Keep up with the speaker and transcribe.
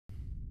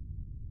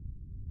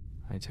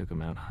I took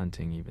him out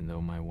hunting even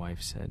though my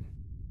wife said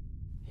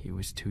he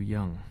was too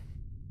young.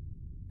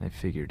 I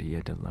figured he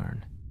had to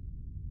learn.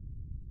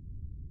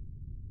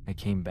 I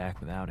came back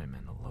without him,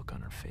 and the look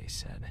on her face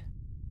said,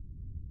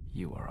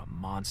 "You are a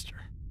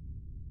monster."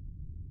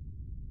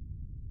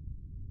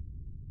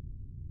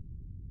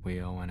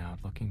 We all went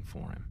out looking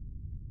for him.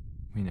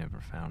 We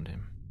never found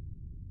him.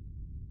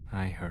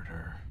 I hurt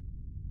her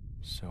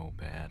so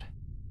bad.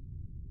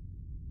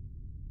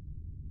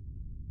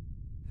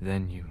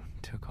 Then you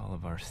took all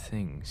of our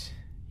things.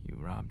 You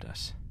robbed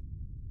us.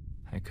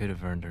 I could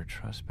have earned her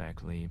trust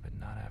back, Lee, but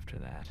not after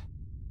that.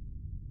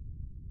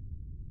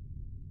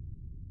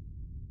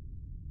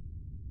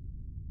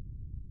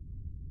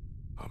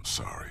 I'm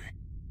sorry.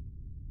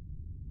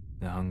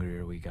 The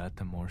hungrier we got,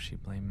 the more she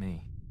blamed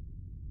me.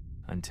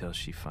 Until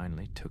she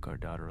finally took our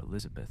daughter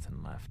Elizabeth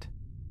and left.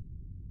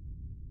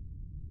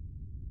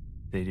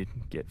 They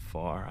didn't get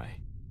far.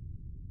 I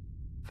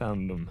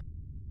found them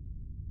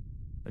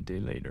a day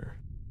later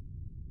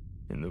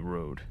in the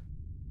road.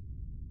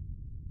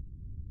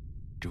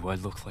 Do I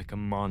look like a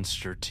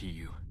monster to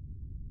you?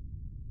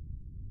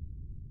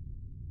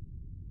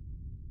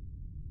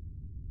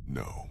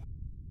 No.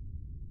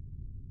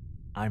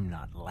 I'm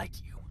not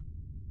like you.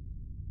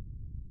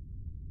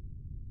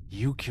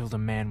 You killed a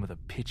man with a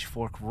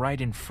pitchfork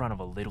right in front of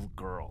a little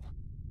girl.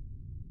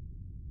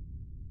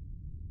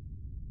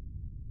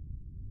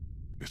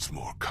 It's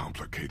more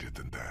complicated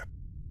than that.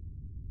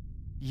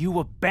 You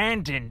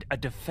abandoned a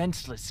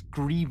defenseless,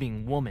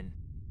 grieving woman.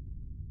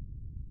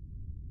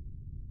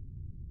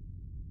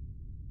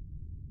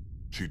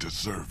 She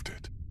deserved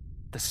it.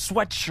 The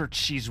sweatshirt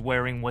she's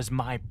wearing was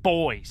my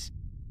boy's.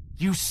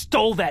 You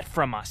stole that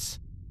from us.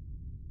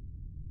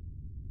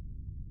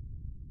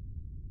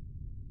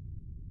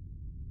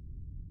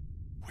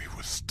 We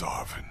were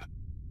starving.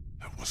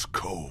 It was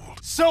cold.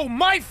 So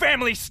my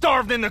family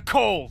starved in the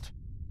cold!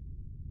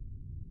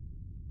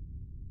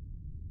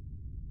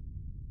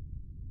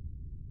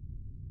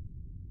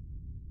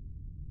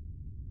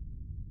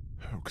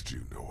 How could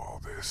you know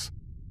all this?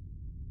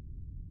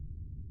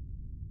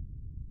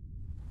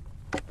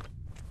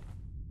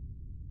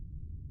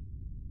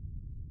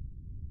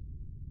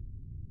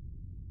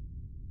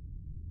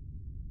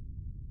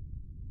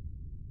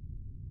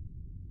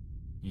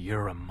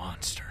 You're a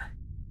monster.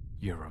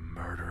 You're a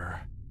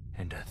murderer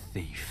and a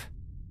thief.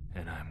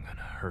 And I'm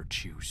gonna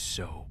hurt you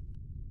so.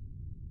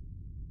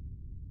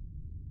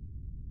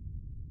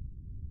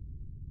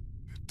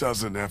 It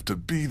doesn't have to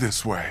be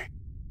this way.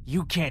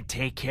 You can't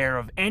take care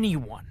of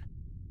anyone.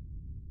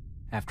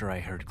 After I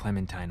heard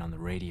Clementine on the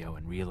radio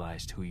and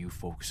realized who you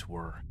folks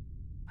were,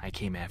 I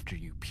came after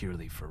you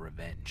purely for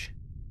revenge.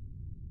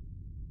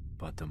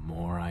 But the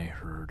more I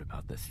heard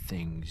about the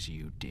things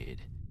you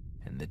did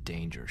and the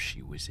danger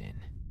she was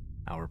in,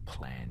 our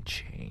plan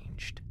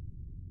changed.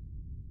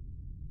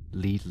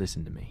 Lee,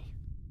 listen to me.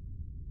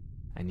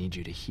 I need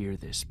you to hear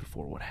this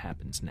before what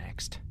happens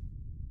next.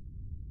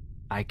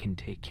 I can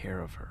take care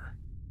of her.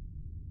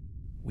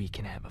 We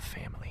can have a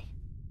family.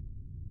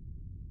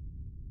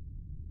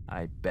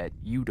 I bet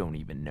you don't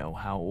even know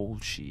how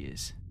old she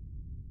is.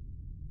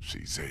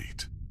 She's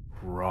 8.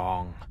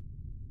 Wrong.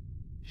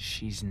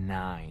 She's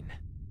 9.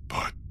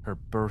 But Her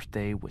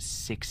birthday was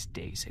 6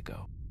 days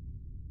ago.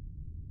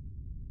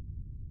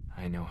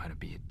 I know how to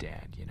be a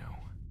dad, you know.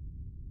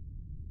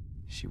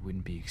 She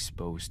wouldn't be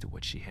exposed to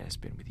what she has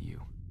been with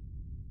you.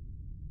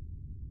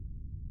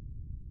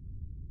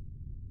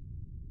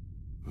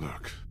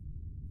 look,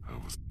 I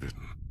was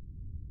bitten.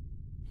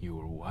 You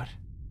were what?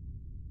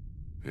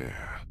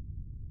 Yeah.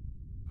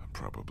 I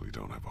probably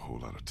don't have a whole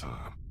lot of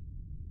time.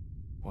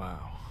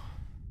 Wow.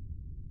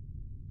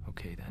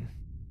 Okay then.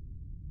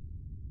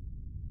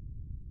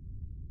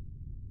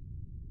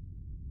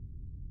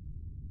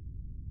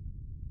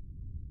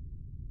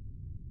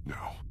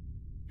 No,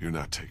 you're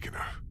not taking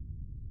her.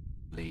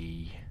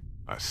 Lee.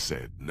 I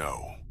said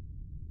no.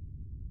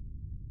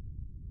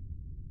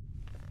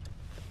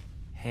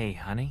 Hey,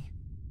 honey.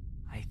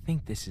 I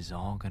think this is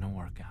all gonna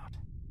work out.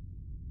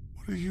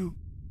 What are you...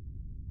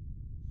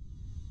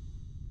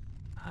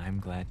 I'm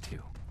glad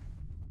too.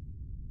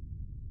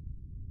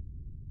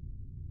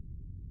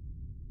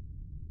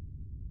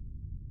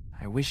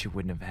 I wish it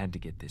wouldn't have had to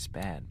get this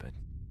bad, but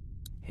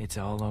it's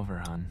all over,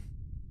 hon.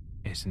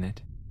 Isn't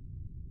it?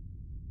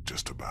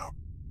 Just about.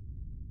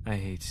 I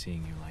hate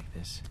seeing you like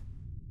this.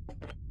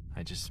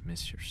 I just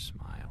miss your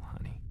smile,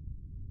 honey.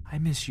 I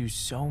miss you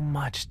so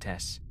much,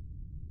 Tess.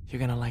 You're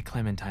gonna like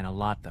Clementine a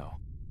lot, though.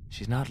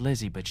 She's not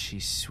Lizzie, but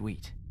she's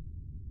sweet.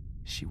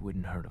 She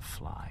wouldn't hurt a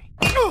fly.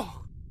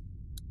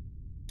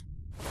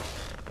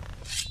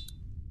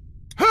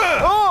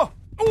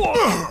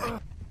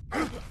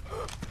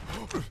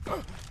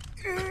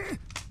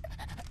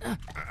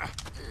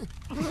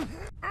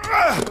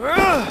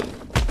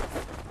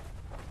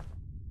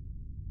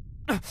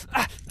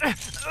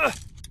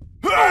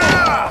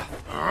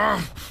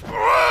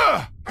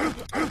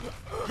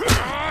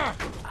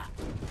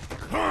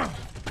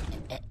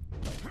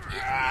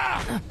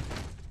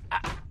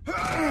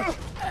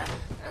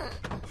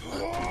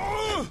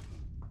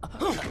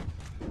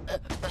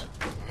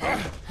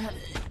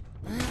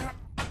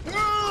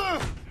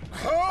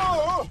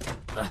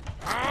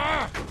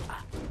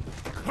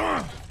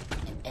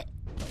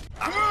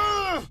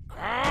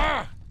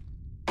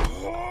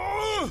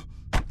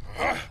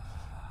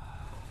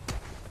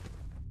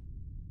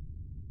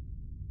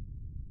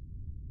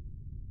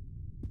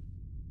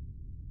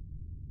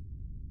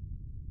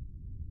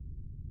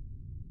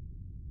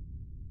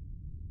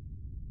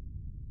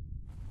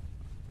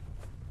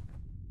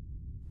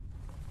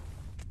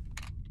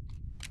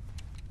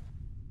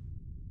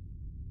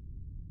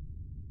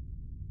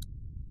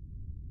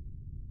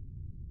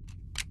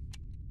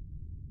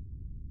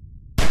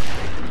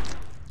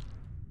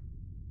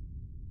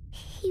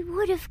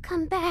 would have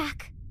come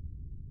back.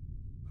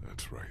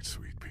 That's right,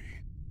 Sweet Pea.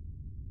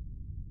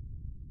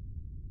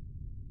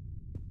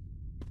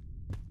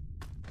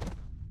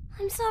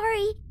 I'm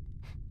sorry.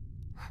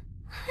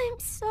 I'm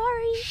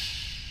sorry.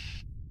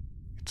 Shh.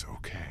 It's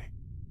okay.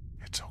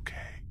 It's okay.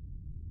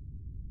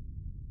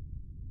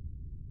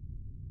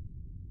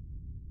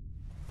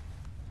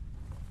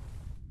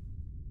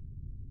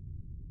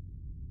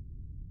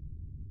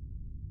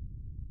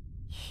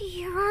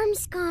 Your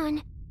arm's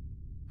gone.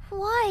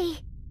 Why?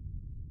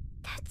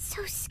 That's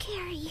so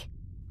scary.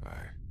 I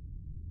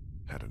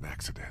had an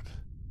accident.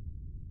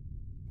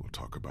 We'll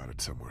talk about it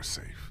somewhere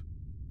safe.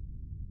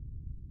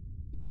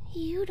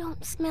 You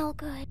don't smell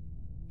good.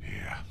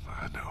 Yeah,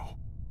 I know.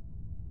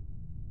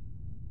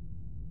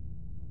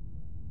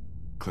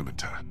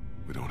 Clementine,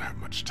 we don't have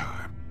much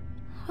time.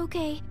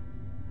 Okay.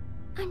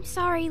 I'm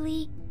sorry,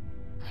 Lee.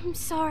 I'm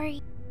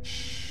sorry.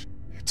 Shh.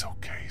 It's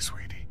okay,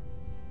 sweetie.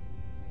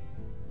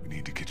 We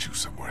need to get you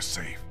somewhere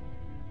safe.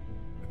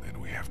 And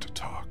then we have to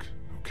talk,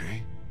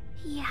 okay?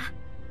 Yeah.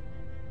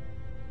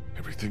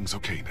 Everything's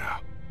okay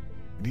now.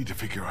 We need to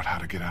figure out how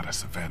to get out of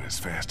Savannah as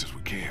fast as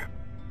we can.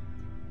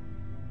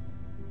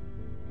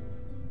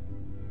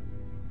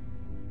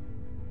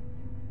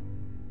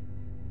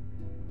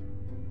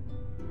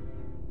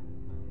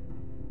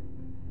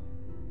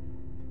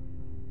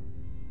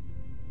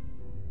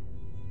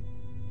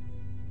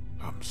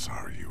 I'm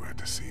sorry you had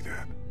to see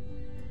that.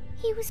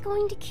 He was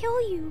going to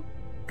kill you.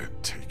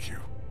 And take you.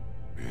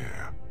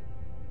 Yeah.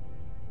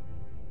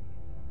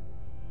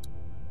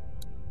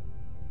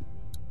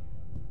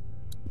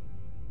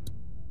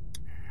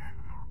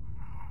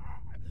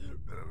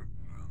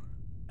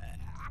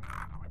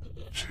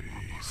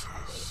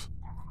 Jesus.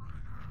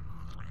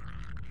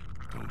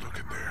 Don't look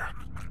in there.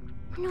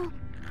 No,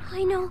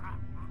 I know.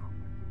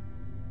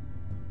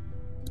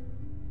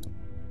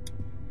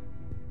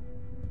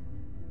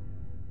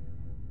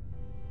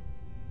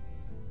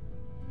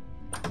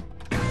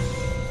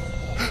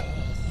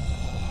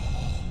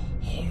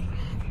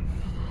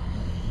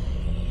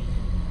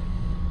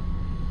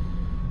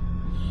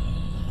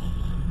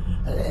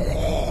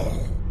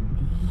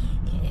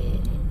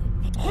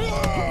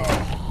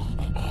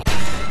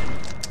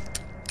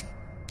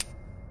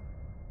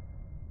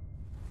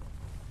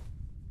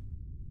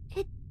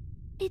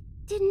 It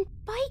didn't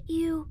bite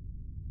you.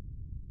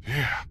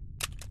 Yeah.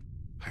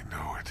 I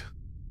know it.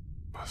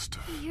 Must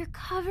have. You're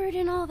covered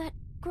in all that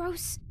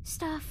gross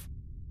stuff.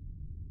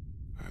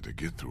 I had to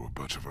get through a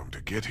bunch of them to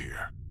get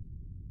here.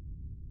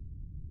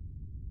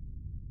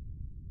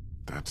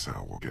 That's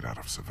how we'll get out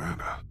of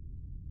Savannah.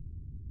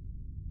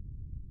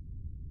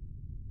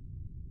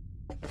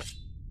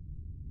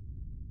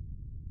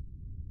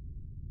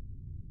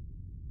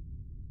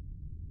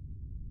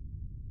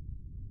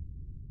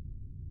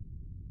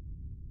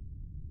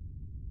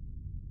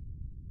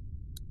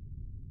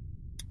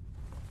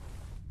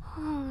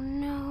 Oh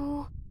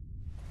no.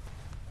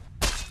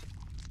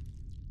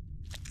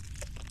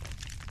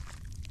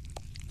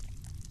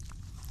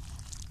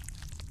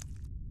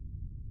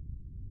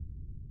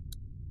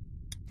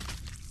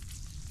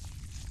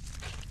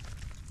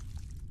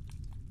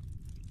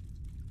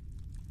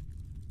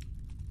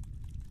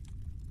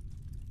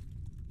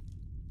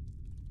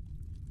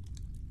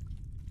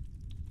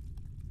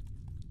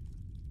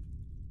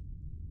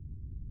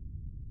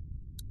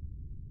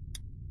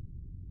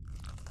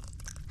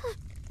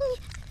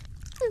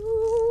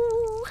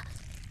 Ooh.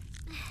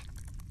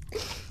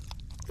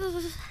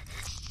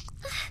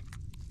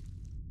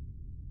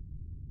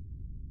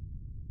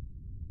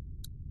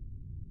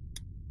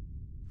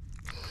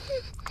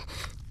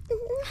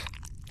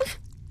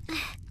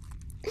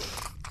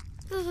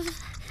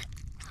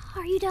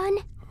 Are you done?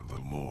 A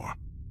little more.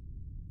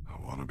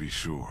 I want to be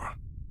sure.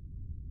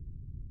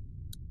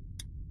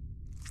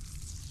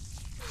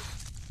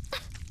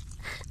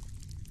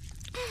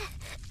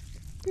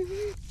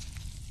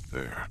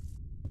 There.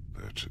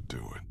 That should do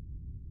it.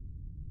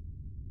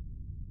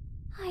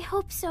 I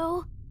hope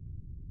so.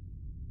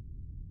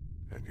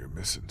 And you're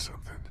missing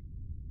something.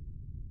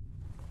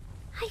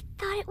 I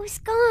thought it was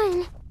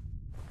gone.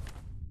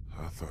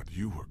 I thought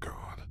you were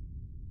gone.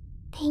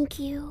 Thank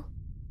you.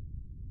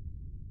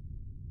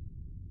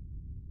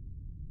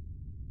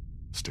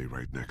 Stay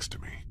right next to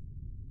me.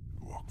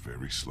 Walk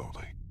very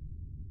slowly.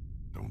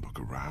 Don't look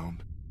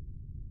around.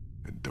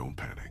 And don't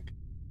panic.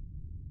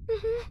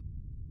 Mm-hmm.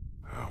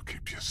 I'll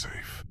keep you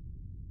safe.